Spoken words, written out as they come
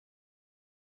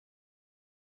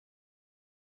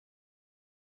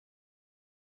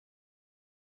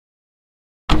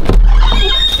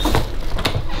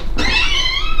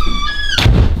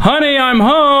Honey, I'm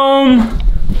home!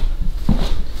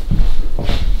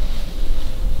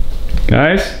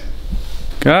 Guys,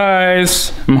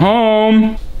 I'm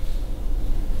home.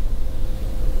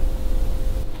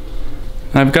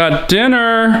 I've got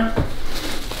dinner.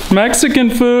 Mexican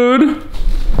food.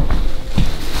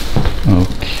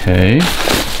 Okay.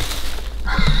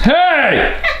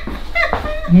 Hey!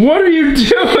 What are you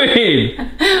doing?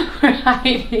 We're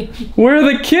hiding. Where are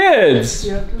the kids?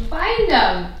 You have to find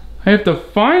them. I have to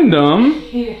find them?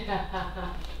 Yeah.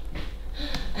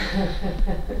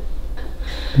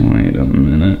 Wait a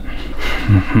minute.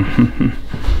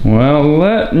 Well,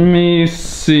 let me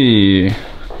see.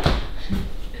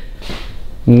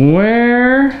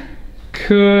 Where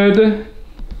could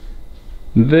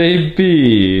they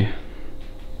be?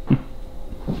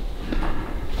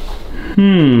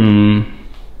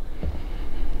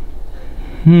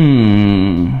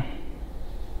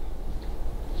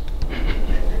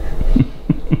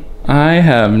 I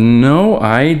have no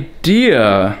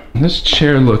idea. This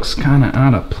chair looks kind of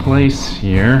out of place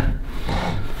here.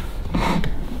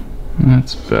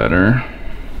 That's better.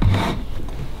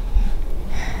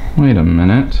 Wait a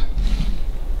minute.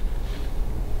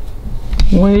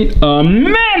 Wait a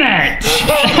minute!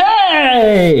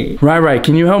 Hey! Right,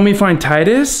 can you help me find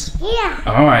Tydus? Yeah.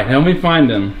 Alright, help me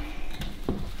find him.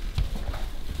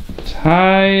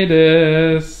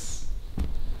 Tydus.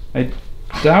 I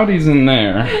doubt he's in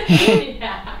there.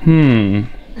 Yeah.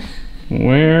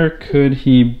 Where could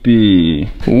he be?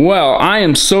 Well, I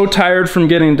am so tired from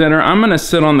getting dinner, I'm gonna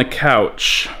sit on the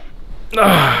couch.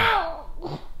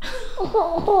 Ugh.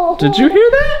 Did you hear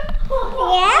that?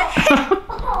 Yeah.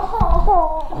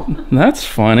 That's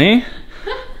funny.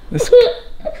 This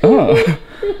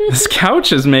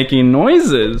couch is making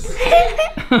noises.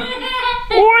 Wait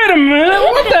a minute,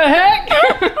 what the heck?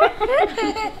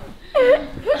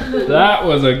 That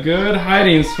was a good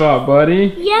hiding spot,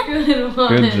 buddy. Yeah. Good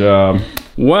one. Good job.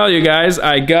 Well, you guys,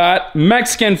 I got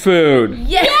Mexican food.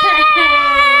 Yeah.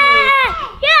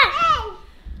 Yeah.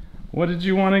 What did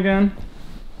you want again?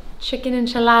 Chicken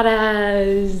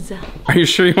enchiladas. Are you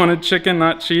sure you wanted chicken,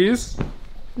 not cheese?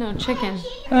 No, chicken.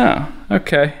 Oh,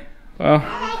 okay. Well,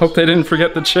 hope they didn't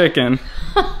forget the chicken.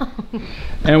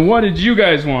 And what did you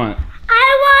guys want?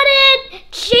 I wanted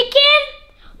chicken,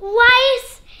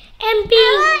 rice, and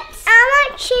beans. I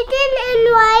want chicken and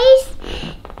rice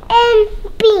and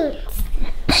beans.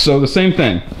 So the same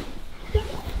thing.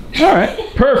 All right,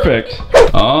 perfect.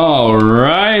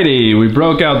 Alrighty, we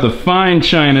broke out the fine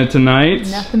china tonight.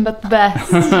 Nothing but the best.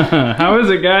 How is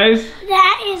it, guys?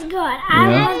 That is good. I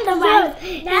want the rice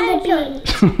and the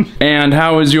beans. And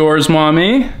how is yours,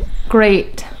 Mommy?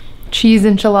 Great. Cheese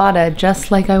enchilada,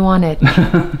 just like I wanted.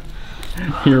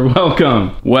 You're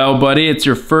welcome. Well, buddy, it's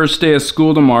your first day of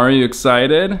school tomorrow. Are you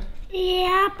excited?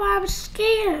 Yeah, but I'm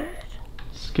scared.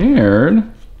 Scared?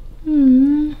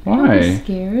 Why? I'm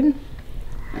scared.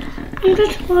 I'm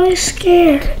just really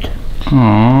scared.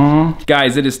 Aww.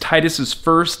 Guys, it is Tydus's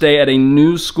first day at a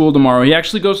new school tomorrow. He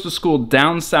actually goes to school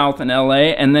down south in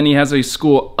LA, and then he has a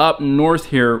school up north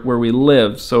here where we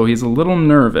live, so he's a little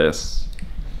nervous.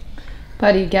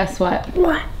 Buddy, guess what?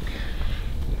 What?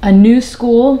 A new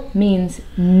school means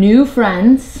new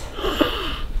friends,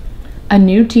 a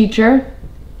new teacher,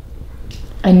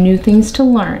 and new things to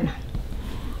learn.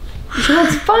 So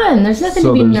it's fun. There's nothing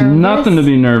to be nervous. So there's nothing to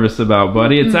be nervous about,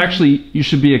 buddy. It's actually, you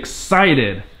should be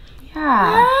excited.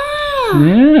 Yeah.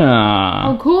 Yeah.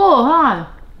 Oh, cool, huh?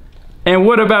 And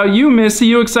what about you, Missy?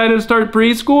 You excited to start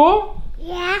preschool?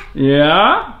 Yeah.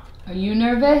 Yeah? Are you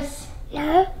nervous?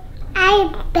 No.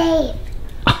 I'm babe.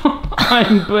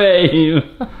 I'm Babe.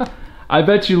 I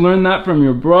bet you learned that from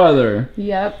your brother.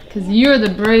 Yep, because you're the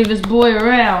bravest boy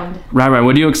around. Right.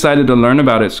 What are you excited to learn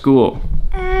about at school?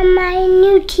 My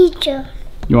new teacher.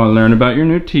 You want to learn about your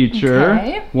new teacher?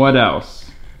 Okay. What else?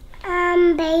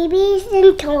 Babies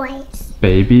and toys.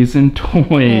 Babies and toys.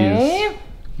 Okay.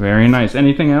 Very nice.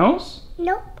 Anything else?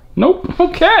 Nope. Nope.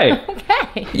 Okay.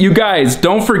 Okay. You guys,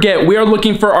 don't forget, we are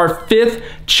looking for our 5th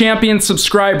champion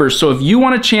subscriber. So if you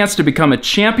want a chance to become a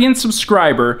champion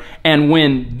subscriber and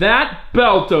win that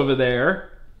belt over there.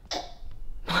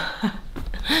 You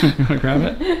want to grab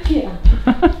it? Yeah.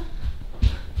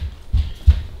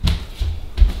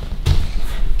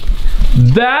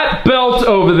 That belt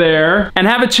over there, and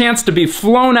have a chance to be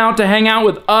flown out to hang out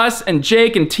with us and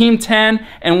Jake and Team 10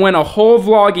 and win a whole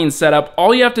vlogging setup.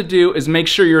 All you have to do is make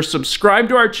sure you're subscribed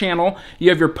to our channel, you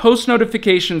have your post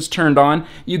notifications turned on,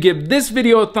 you give this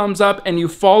video a thumbs up, and you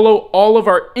follow all of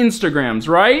our Instagrams,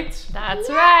 right? That's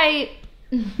right.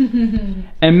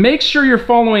 And make sure you're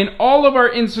following all of our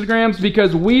Instagrams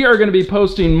because we are going to be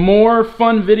posting more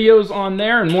fun videos on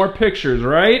there and more pictures,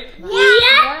 right? Yeah.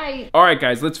 Right. All right,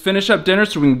 guys, let's finish up dinner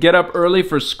so we can get up early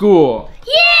for school.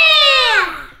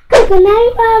 Yeah. Good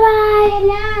night, bye-bye. Good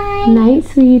night. Night,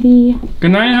 sweetie.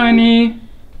 Good night, honey.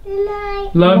 Good night.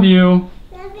 Love you.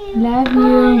 Love you. Love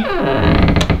you.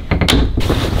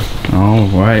 All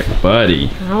right,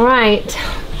 buddy. All right.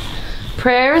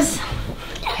 Prayers?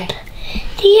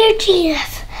 Dear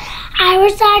Jesus, I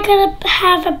wish I could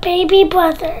have a baby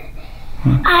brother.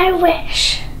 I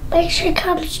wish it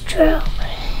comes true.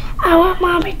 I want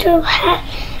mommy to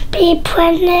be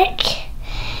pregnant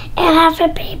and have a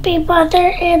baby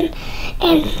brother and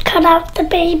cut out the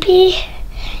baby.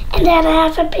 And then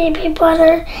have a baby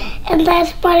brother. And then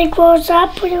when he grows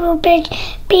up, we will be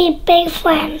big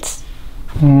friends.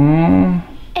 Aww.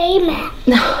 Amen.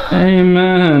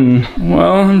 Amen.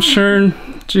 Well, I'm sure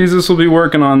Jesus will be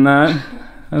working on that,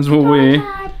 as will we.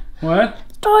 Time. What?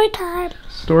 Story time.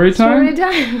 Story time? Story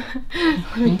time.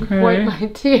 Let me Okay. wipe my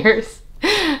tears.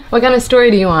 What kind of story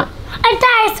do you want? A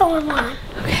dinosaur one.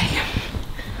 Okay.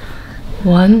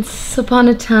 Once upon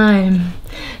a time,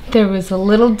 there was a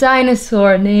little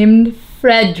dinosaur named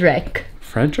Frederick.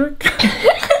 Frederick?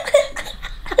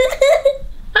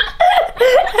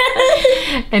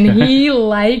 And he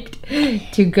liked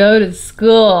to go to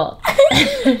school.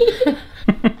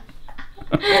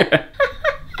 Okay.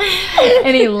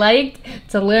 And he liked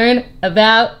to learn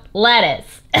about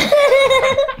lettuce.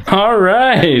 All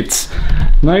right.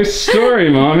 Nice story,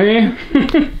 Mommy.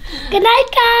 Good night,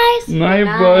 guys. Night,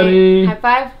 buddy. High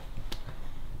five.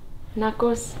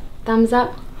 Knuckles. Thumbs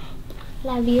up.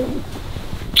 Love you.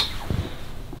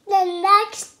 The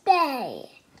next day.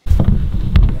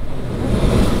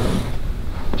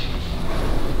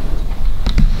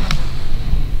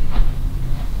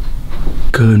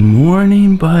 Good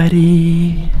morning,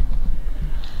 buddy.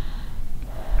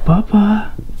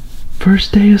 Papa,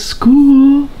 first day of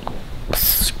school.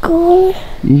 School.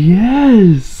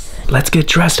 Yes. Let's get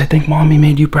dressed. I think Mommy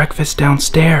made you breakfast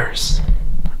downstairs.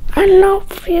 I don't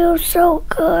feel so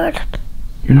good.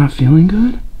 You're not feeling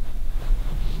good?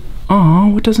 Aw,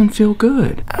 what doesn't feel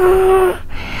good?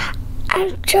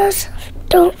 I just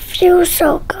don't feel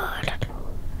so good.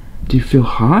 Do you feel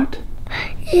hot?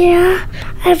 Yeah,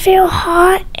 I feel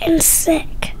hot and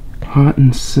sick. Hot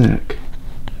and sick.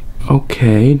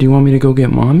 Okay, do you want me to go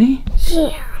get Mommy?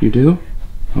 Yeah. You do?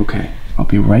 Okay, I'll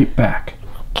be right back.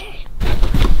 Okay.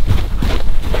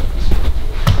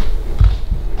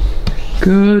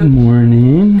 Good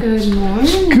morning. Good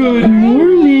morning. Good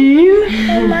morning.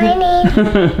 Good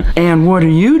morning. And what are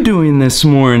you doing this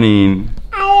morning?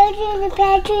 I looked in the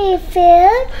pantry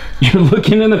food. You're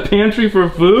looking in the pantry for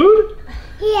food?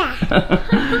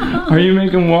 Yeah. Are you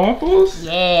making waffles?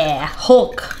 Yeah,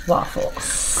 Hulk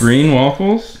waffles. Green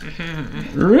waffles?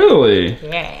 Really?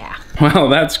 Yeah. Well,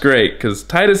 that's great, because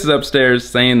Tydus is upstairs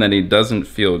saying that he doesn't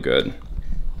feel good.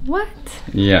 What?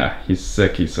 Yeah, he's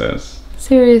sick, he says.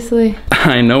 Seriously?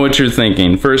 I know what you're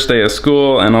thinking. First day of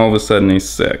school, and all of a sudden he's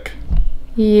sick.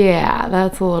 Yeah,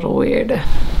 that's a little weird.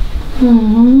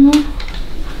 Aww.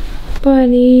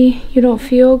 Buddy, you don't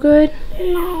feel good?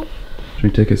 No. Should we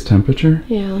take his temperature?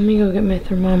 Yeah, let me go get my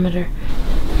thermometer.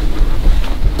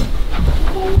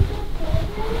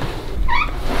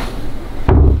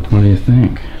 What do you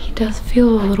think? He does feel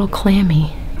a little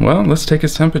clammy. Well, let's take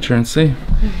his temperature and see.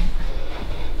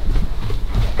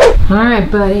 Alright,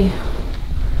 buddy.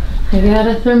 I got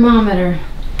a thermometer.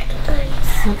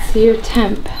 Let's see your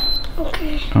temp.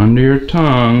 Okay. Under your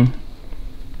tongue.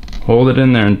 Hold it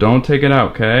in there and don't take it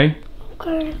out, okay?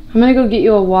 Okay. I'm gonna go get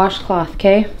you a washcloth,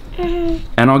 okay?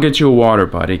 And I'll get you a water,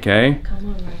 buddy, okay? Come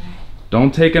on, buddy.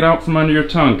 Don't take it out from under your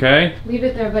tongue, okay? Leave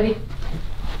it there, buddy.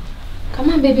 Come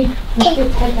on, baby. Let's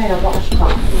get Ted by a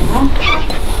washcloth, yeah?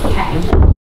 Okay.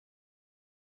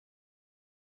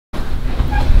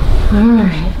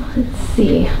 Alright, let's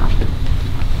see.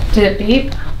 Did it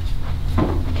beep?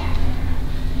 Okay.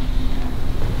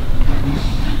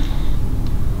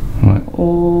 What?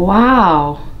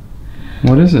 Wow.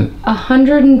 What is it?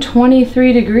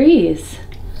 123 degrees.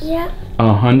 Yep.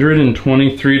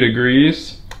 123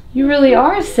 degrees? You really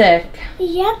are sick.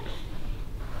 Yep.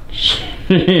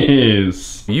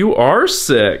 Jeez. You are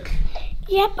sick.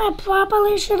 Yep, I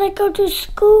probably shouldn't go to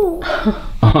school.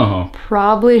 Oh.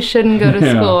 Probably shouldn't go to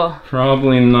Yeah, school.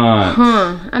 probably not.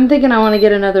 Huh. I'm thinking I want to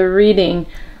get another reading.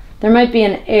 There might be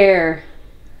an error.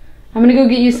 I'm gonna go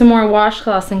get you some more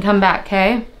washcloths and come back,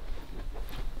 okay?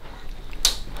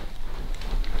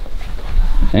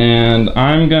 And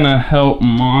I'm gonna help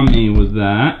Mommy with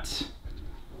that.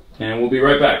 And we'll be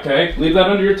right back, okay? Leave that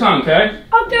under your tongue, okay?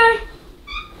 Okay.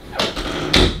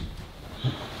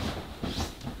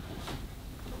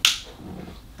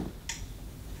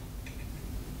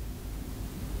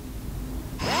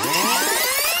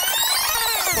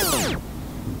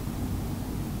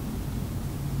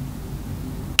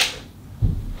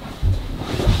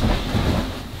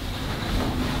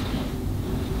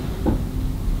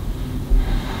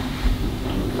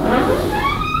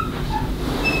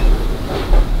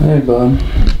 say, bud?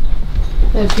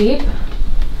 The beep?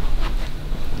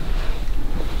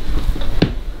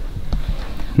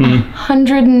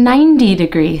 190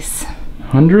 degrees.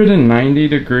 190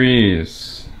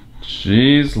 degrees.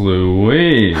 Jeez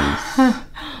Louise.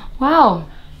 Wow.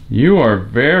 You are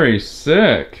very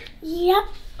sick. Yep.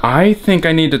 I think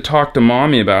I need to talk to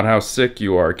Mommy about how sick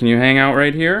you are. Can you hang out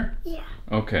right here? Yeah.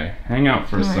 Okay, hang out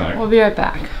for a sec. We'll be right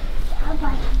back.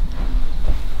 Bye-bye.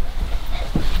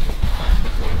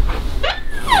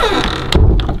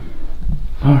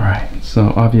 Alright,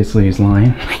 so obviously he's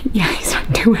lying. Yeah, he's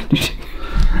not doing it.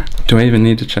 Do I even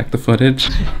need to check the footage?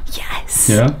 Yes.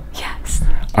 Yeah? Yes.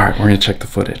 Alright, we're gonna check the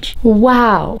footage.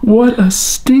 Wow. What a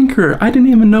stinker! I didn't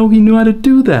even know he knew how to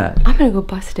do that. I'm gonna go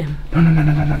bust him.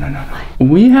 No.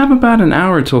 We have about an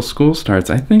hour till school starts.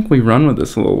 I think we run with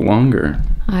this a little longer.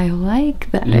 I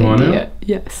like that You idea. wanna?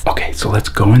 Yes. Okay, so let's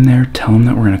go in there, tell him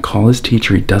that we're gonna call his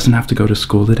teacher. He doesn't have to go to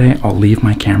school today. I'll leave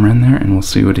my camera in there and we'll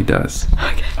see what he does.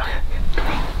 Okay.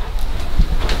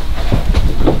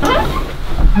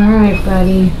 All right,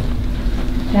 buddy.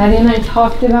 Daddy and I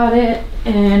talked about it,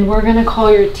 and we're gonna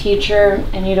call your teacher,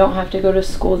 and you don't have to go to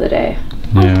school today.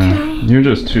 Yeah, Okay. you're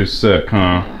just too sick,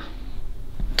 huh?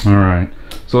 Yeah. Alright,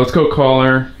 so let's go call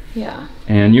her, Yeah.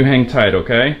 and you hang tight,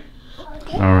 okay?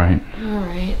 Okay. Alright, All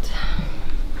right.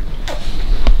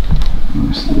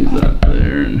 just leave that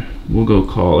there, and we'll go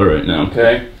call her right now,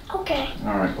 okay? Okay.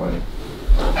 Alright, buddy.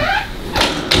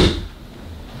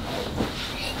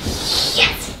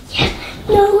 Yes.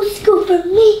 No school for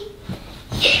me.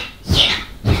 Yeah.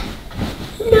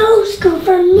 No school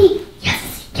for me.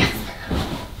 Yes.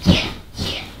 Yeah.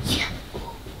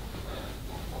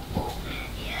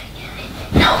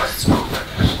 No school for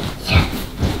me.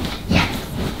 Yes.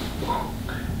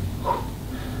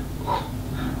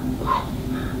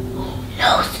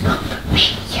 No school for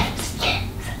me. Yes.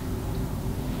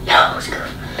 No school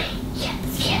for me. Yes.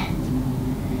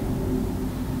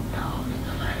 No school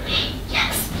for me.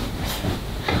 Yes.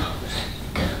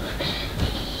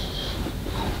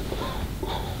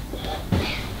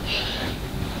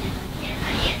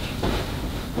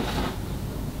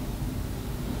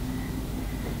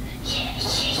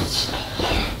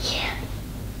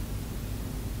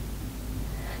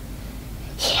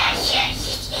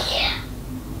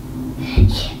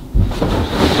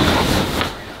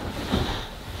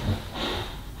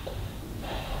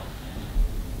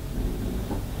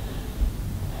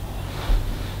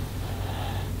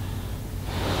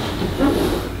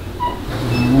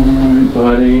 Alright,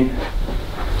 buddy.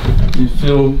 You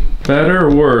feel better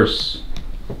or worse?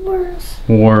 Worse.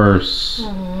 Worse.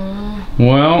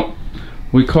 Well,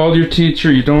 we called your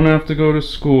teacher. You don't have to go to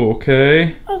school,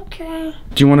 okay? Okay.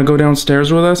 Do you want to go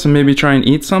downstairs with us and maybe try and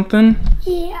eat something?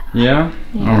 Yeah. Yeah?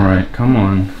 Alright, come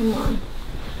on. Come on.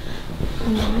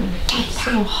 Come on. It's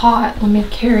so hot. Let me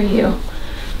carry you.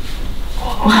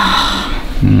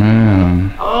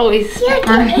 Man. Oh, he's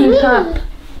burning up.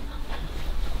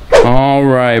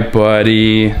 Alright,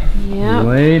 buddy. Yep.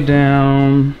 Lay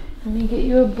down. Let me get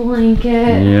you a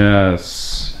blanket.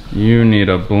 Yes. You need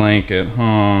a blanket,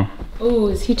 huh? Oh,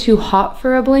 is he too hot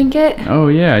for a blanket? Oh,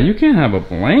 yeah. You can't have a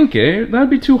blanket.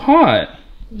 That'd be too hot.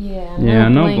 Yeah,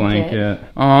 No blanket.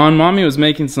 Oh, and Mommy was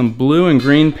making some blue and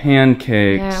green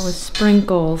pancakes. Yeah, with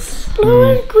sprinkles. Blue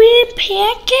and green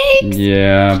pancakes?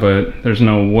 Yeah, but there's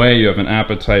no way you have an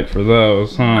appetite for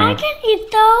those, I huh? can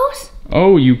eat those.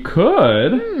 Oh, you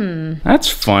could? That's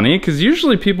funny, because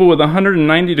usually people with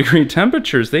 190-degree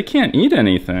temperatures, they can't eat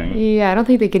anything. Yeah, I don't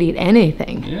think they could eat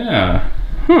anything. Yeah.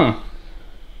 Huh.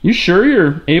 You sure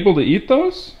you're able to eat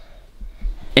those?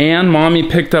 And Mommy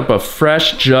picked up a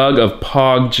fresh jug of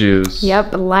Pog juice.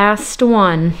 Yep, last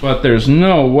one. But there's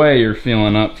no way you're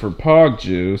feeling up for Pog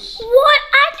juice. What?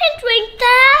 I can drink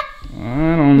that.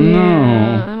 I don't Yeah,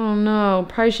 know. I don't know.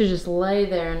 Probably should just lay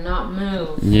there and not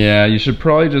move. Yeah, you should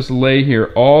probably just lay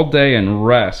here all day and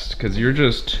rest, because you're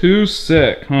just too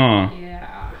sick, huh? Yeah.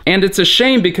 And it's a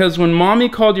shame because when Mommy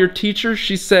called your teacher,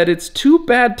 she said it's too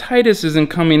bad Tydus isn't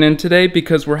coming in today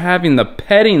because we're having the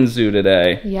petting zoo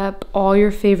today. Yep, all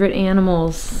your favorite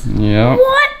animals. Yep.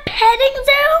 What? Petting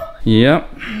zoo? Yep.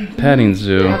 Petting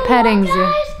zoo. A petting zoo.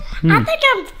 Guys, I think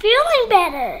I'm feeling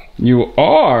better. You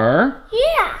are?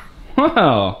 Yeah.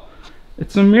 Wow.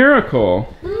 It's a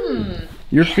miracle.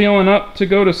 You're feeling up to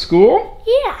go to school?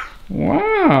 Yeah.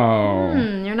 Wow.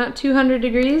 You're not 200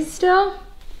 degrees still?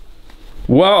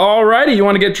 Well, alrighty. You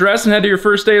want to get dressed and head to your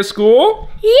first day of school?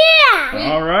 Yeah.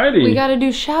 Alrighty. We gotta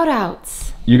do shout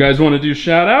outs. You guys want to do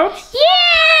shout outs?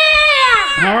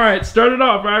 Yeah. Alright, start it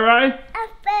off, right? A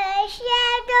fish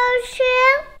shadow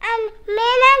shoe. and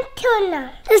man and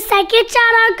tuna. The second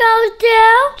shout out goes to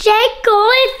Jake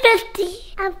Goalie 50.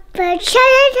 A first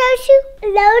shout out goes to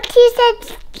Lotus and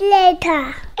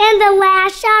Slater. And the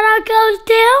last shout out goes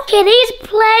to Kitty's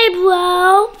Play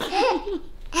Bro.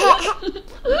 Thank you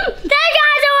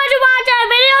guys so much for watching our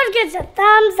videos. Give us a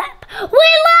thumbs up. We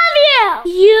love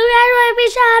you. You guys want to be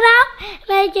shout out?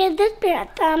 Make give this video a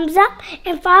thumbs up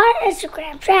and follow our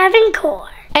Instagram, Trav and Core.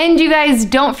 And you guys,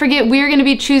 don't forget, we're gonna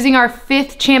be choosing our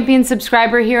 5th champion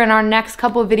subscriber here in our next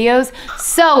couple of videos.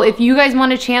 So if you guys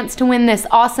want a chance to win this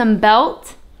awesome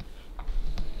belt,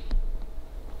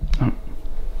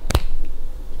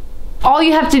 all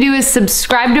you have to do is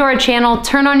subscribe to our channel,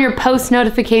 turn on your post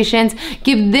notifications,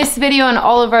 give this video and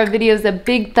all of our videos a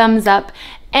big thumbs up,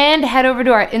 and head over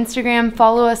to our Instagram.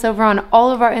 Follow us over on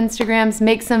all of our Instagrams.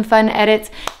 Make some fun edits.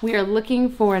 We are looking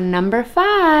for number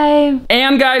 5.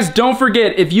 And guys, don't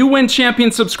forget, if you win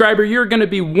champion subscriber, you're gonna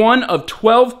be one of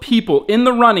 12 people in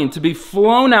the running to be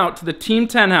flown out to the Team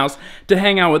 10 house to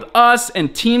hang out with us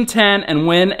and Team 10 and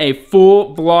win a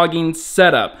full vlogging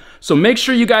setup. So make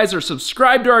sure you guys are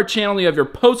subscribed to our channel, you have your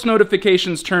post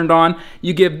notifications turned on,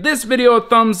 you give this video a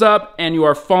thumbs up, and you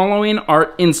are following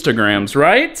our Instagrams,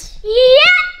 right?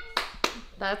 Yeah!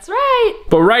 That's right.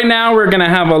 But right now, we're gonna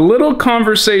have a little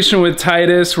conversation with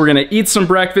Tydus. We're gonna eat some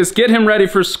breakfast, get him ready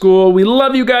for school. We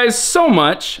love you guys so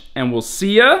much, and we'll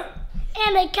see ya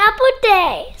In a couple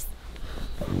days.